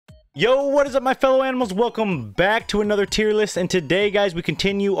Yo, what is up, my fellow animals? Welcome back to another tier list, and today, guys, we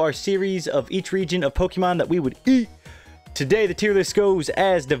continue our series of each region of Pokemon that we would eat. Today, the tier list goes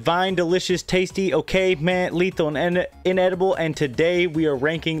as Divine, Delicious, Tasty, Okay, Man, Lethal, and Inedible, and today we are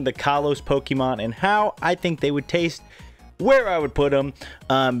ranking the Kalos Pokemon and how I think they would taste, where I would put them,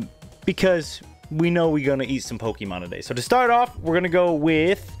 because we know we're going to eat some Pokemon today. So to start off, we're going to go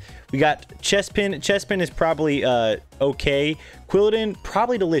with... We got Chespin. Chespin is probably okay. Quilladin,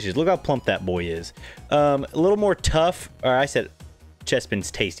 probably delicious. Look how plump that boy is. A little more tough. Or I said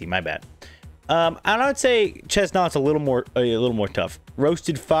Chespin's tasty. My bad. And I would say Chestnut's a little more tough.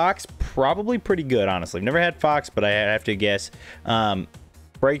 Roasted Fox, probably pretty good, honestly. I've never had Fox, but I have to guess.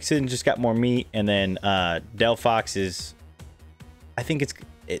 Braixen just got more meat, and then Delphox is, I think it's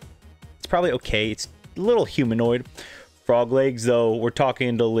probably okay. It's a little humanoid. Frog legs, though, we're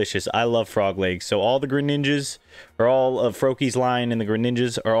talking delicious. I love frog legs. So all the Greninjas, or all of Froakie's line and the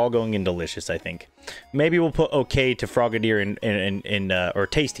Greninjas are all going in delicious, I think. Maybe we'll put okay to Frogadier and or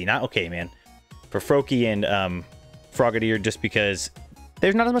tasty, not okay, man. For Froakie and Frogadier, just because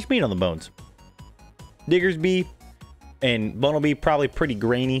there's not as much meat on the bones. Diggersby and Bunnelby probably pretty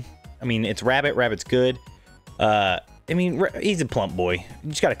grainy. I mean, it's Rabbit. Rabbit's good. I mean, he's a plump boy. You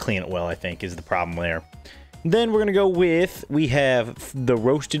just got to clean it well, I think, is the problem there. Then we're going to go with, we have the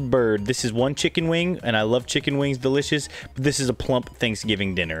Roasted Bird. This is one chicken wing, and I love chicken wings, delicious. But this is a plump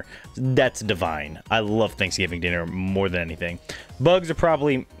Thanksgiving dinner. That's divine. I love Thanksgiving dinner more than anything. Bugs are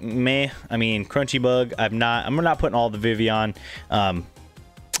probably meh. I mean, Crunchy Bug, I'm not putting all the Vivian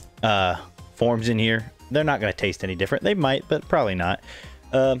forms in here. They're not going to taste any different. They might, but probably not.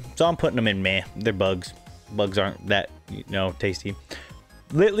 So I'm putting them in meh. They're bugs. Bugs aren't that, tasty.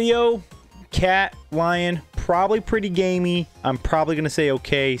 Litleo, Cat, Lion, probably pretty gamey. I'm probably going to say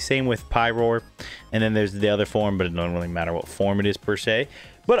okay. Same with Pyroar. And then there's the other form, but it doesn't really matter what form it is per se.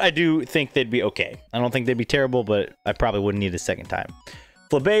 But I do think they'd be okay. I don't think they'd be terrible, but I probably wouldn't need a second time.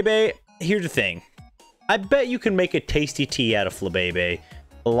 Flabebe, here's the thing. I bet you can make a tasty tea out of Flabebe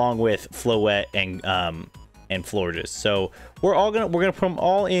along with Floette and Florges. So we're gonna put them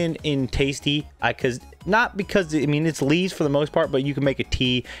all in tasty, not because I mean it's leaves for the most part, but you can make a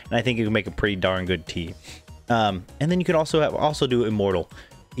tea, and I think you can make a pretty darn good tea. And then you could also do immortal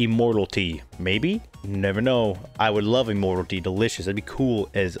tea, maybe, never know. I would love immortal tea, delicious. That'd be cool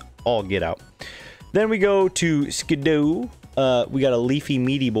as all get out. Then we go to Skidoo. We got a leafy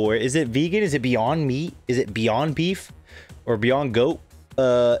meaty boy. Is it vegan? Is it beyond meat? Is it beyond beef or beyond goat?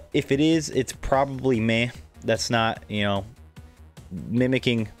 If it is, it's probably meh. That's not,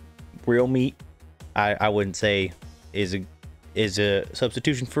 mimicking real meat. I wouldn't say is a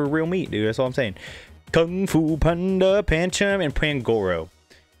substitution for real meat, dude. That's all I'm saying. Kung Fu Panda, Pancham, and Pangoro.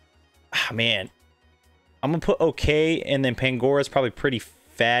 Ah, man, I'm gonna put okay, and then Pangora's probably pretty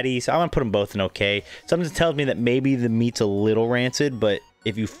fatty, so I'm gonna put them both in okay. Something tells me that maybe the meat's a little rancid, but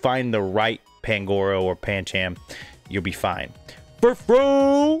if you find the right Pangoro or Pancham, you'll be fine.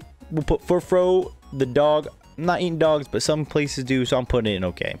 Furfro, we'll put Furfro, the dog. I'm not eating dogs, but some places do, so I'm putting it in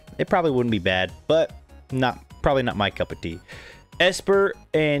okay. It probably wouldn't be bad, but probably not my cup of tea. Esper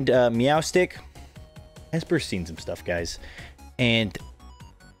and Meowstick. Esper's seen some stuff, guys, and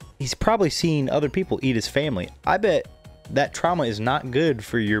he's probably seen other people eat his family. I bet that trauma is not good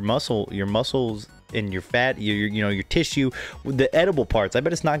for your muscles and your fat, your tissue, the edible parts. I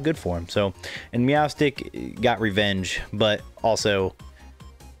bet it's not good for him. So, and Meowstick got revenge, but also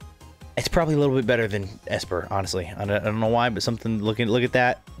it's probably a little bit better than Esper, honestly. I don't know why, but something look at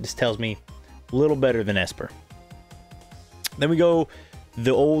that. This tells me a little better than Esper. Then we go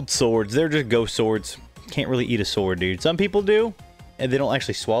the old swords. They're just ghost swords. Can't really eat a sword, dude. Some people do, and they don't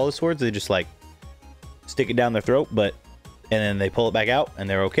actually swallow swords. They just like stick it down their throat, and then they pull it back out, and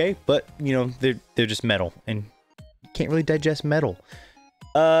they're okay. But they're just metal, and you can't really digest metal.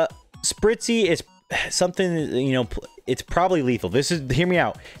 Spritzy is something, it's probably lethal. Hear me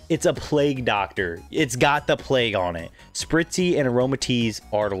out. It's a plague doctor. It's got the plague on it. Spritzy and Aromatease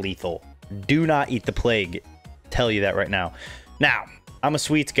are lethal. Do not eat the plague. Tell you that right now. Now, I'm a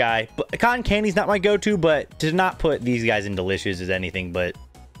sweets guy, but cotton candy's not my go-to, but to not put these guys in delicious is anything but,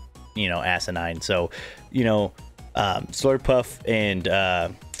 asinine. So, Slurpuff and,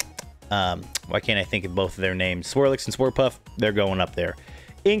 why can't I think of both of their names? Swirlix and Swirpuff, they're going up there.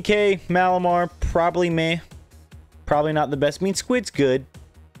 Inkay, Malamar, probably meh. Probably not the best. I mean, Squid's good.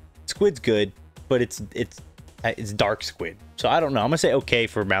 Squid's good, but it's dark squid. So I don't know. I'm gonna say okay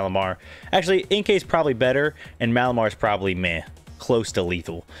for Malamar. Actually, Inkay's probably better, and Malamar's probably meh, close to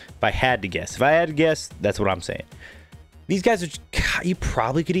lethal. If I had to guess, that's what I'm saying. These guys are, you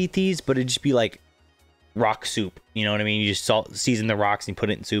probably could eat these, but it'd just be like rock soup. You know what I mean? You just season the rocks and you put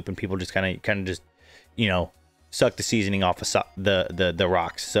it in soup, and people just kind of just, you know, suck the seasoning off of the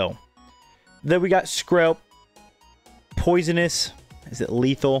rocks. So then we got Skrelp. Poisonous. Is it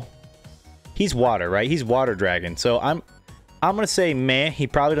lethal? He's water, right? He's water dragon. So I'm gonna say meh. He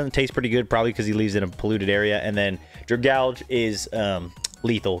probably doesn't taste pretty good, probably because he lives in a polluted area. And then Dragalge is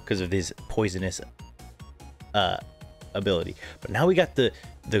lethal because of his poisonous ability. But now we got the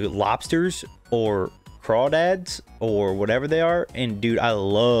lobsters or crawdads or whatever they are. And dude, I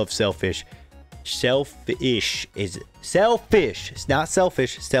love Selfish. Selfish is selfish. It's not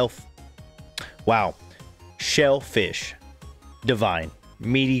selfish. Wow. Shellfish. Divine.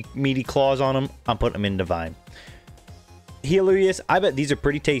 Meaty claws on them. I'm putting them in divine. Helios. I bet these are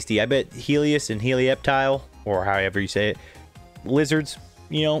pretty tasty. I bet Helios and Helioptile, or however you say it, lizards,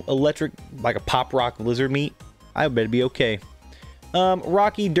 you know, electric, like a pop rock lizard meat, I bet it'd be okay.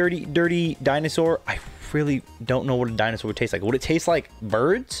 Rocky, dirty dinosaur. I really don't know what a dinosaur would taste like. Would it taste like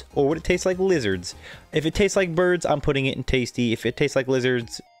birds or would it taste like lizards? If it tastes like birds, I'm putting it in tasty. If it tastes like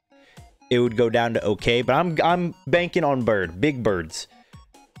lizards, it would go down to okay. But I'm banking on big birds.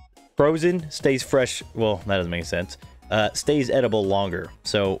 Frozen stays fresh. Well, that doesn't make sense. Stays edible longer.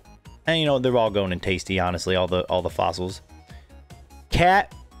 So, and you know, they're all going in tasty, honestly, all the fossils.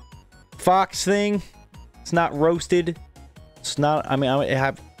 Cat fox thing. It's not roasted. It's not, I mean, I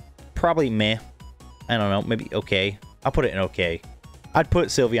have probably meh. I don't know, maybe okay. I'll put it in okay. I'd put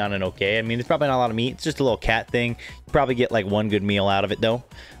Sylveon in okay. I mean, it's probably not a lot of meat. It's just a little cat thing. You probably get like one good meal out of it, though.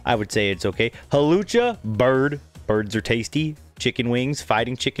 I would say it's okay. Halucha, bird. Birds are tasty. Chicken wings,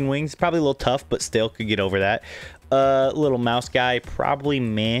 fighting chicken wings. Probably a little tough, but still could get over that. Little mouse guy, probably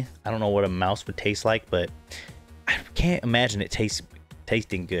meh. I don't know what a mouse would taste like, but I can't imagine it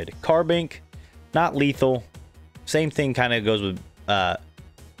tasting good. Carbink, not lethal. Same thing kind of goes with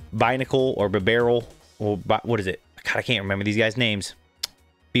Binacle or Babarrel. Or what is it? God, I can't remember these guys' names.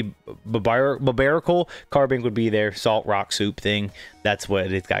 Babarical. Carbink would be their salt rock soup thing. That's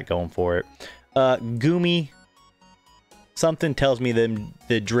what it's got going for it. Goomy. Something tells me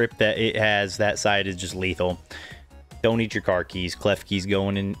the drip that it has, that side is just lethal. Don't eat your car keys. Clef keys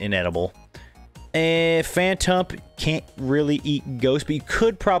going in edible. Phantump can't really eat ghost, but you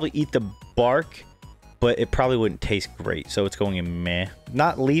could probably eat the bark, but it probably wouldn't taste great. So it's going in meh.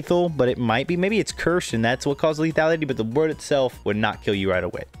 Not lethal, but it might be. Maybe it's cursed and that's what caused lethality, but the word itself would not kill you right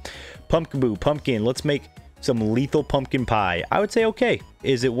away. Pumpkaboo, pumpkin. Let's make some lethal pumpkin pie. I would say okay.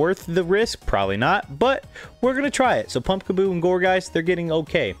 Is it worth the risk? Probably not, but we're going to try it. So Pumpkaboo and Gore-Geist, they're getting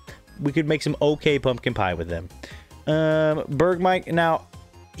okay. We could make some okay pumpkin pie with them. Bergmite. Now,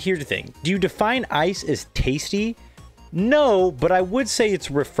 here's the thing. Do you define ice as tasty? No, but I would say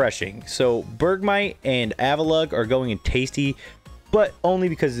it's refreshing. So Bergmite and Avalugg are going in tasty, but only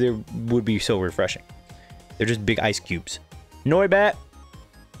because they would be so refreshing. They're just big ice cubes. Noibat,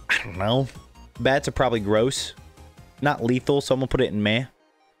 I don't know. Bats are probably gross. Not lethal, so I'm gonna put it in meh.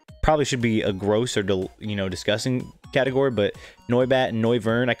 Probably should be a gross or, you know, disgusting category, but Noibat and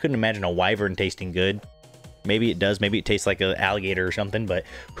Noivern, I couldn't imagine a wyvern tasting good. Maybe it does. Maybe it tastes like an alligator or something, but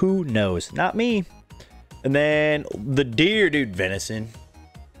who knows? Not me. And then the deer, dude, venison.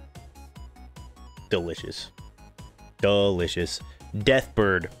 Delicious. Delicious.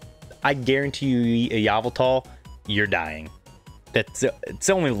 Deathbird. I guarantee you eat a Yveltal, you're dying. It's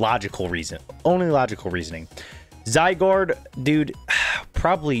the only logical reason. Only logical reasoning. Zygarde, dude,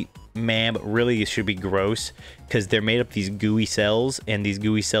 probably meh, but really it should be gross because they're made up these gooey cells, and these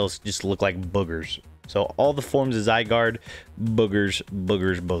gooey cells just look like boogers. So all the forms of Zygarde, boogers,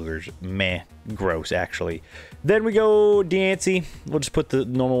 boogers, boogers. Meh. Gross, actually. Then we go Diancie. We'll just put the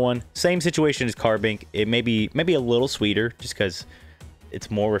normal one. Same situation as Carbink. It may be a little sweeter just because it's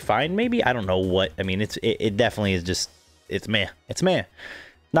more refined. Maybe. I don't know what. I mean, it definitely is just, it's meh. It's meh.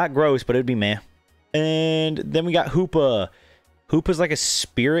 Not gross, but it'd be meh. And then we got Hoopa. Hoopa's like a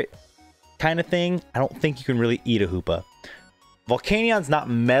spirit kind of thing. I don't think you can really eat a Hoopa. Volcanion's not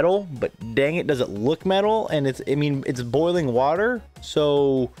metal, but dang it, does it look metal? And it's boiling water,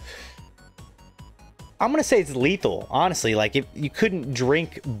 so I'm gonna say it's lethal. Honestly, like if you couldn't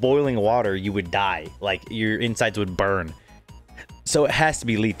drink boiling water, you would die. Like your insides would burn. So it has to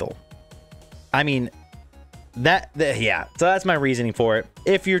be lethal. I mean, yeah. So that's my reasoning for it.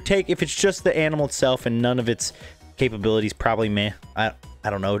 If it's just the animal itself and none of its capabilities, probably meh. I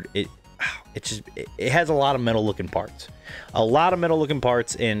don't know. It has a lot of metal looking parts. A lot of metal looking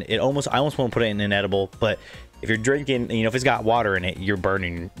parts, and I almost want to put it in an edible, but if you're drinking, you know, if it's got water in it, you're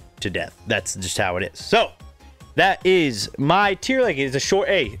burning to death. That's just how it is. So that is my tier list. It's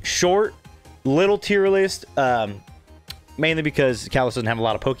a short little tier list, mainly because Kalos doesn't have a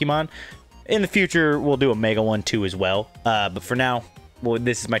lot of Pokemon. In the future, we'll do a Mega one too as well. But for now, well,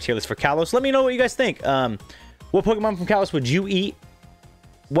 this is my tier list for Kalos. Let me know what you guys think. What Pokemon from Kalos would you eat?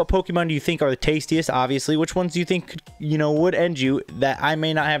 What Pokemon do you think are the tastiest? Obviously, which ones do you think, you know, would end you that I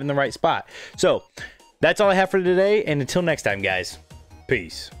may not have in the right spot? So that's all I have for today. And until next time, guys,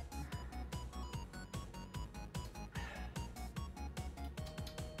 peace.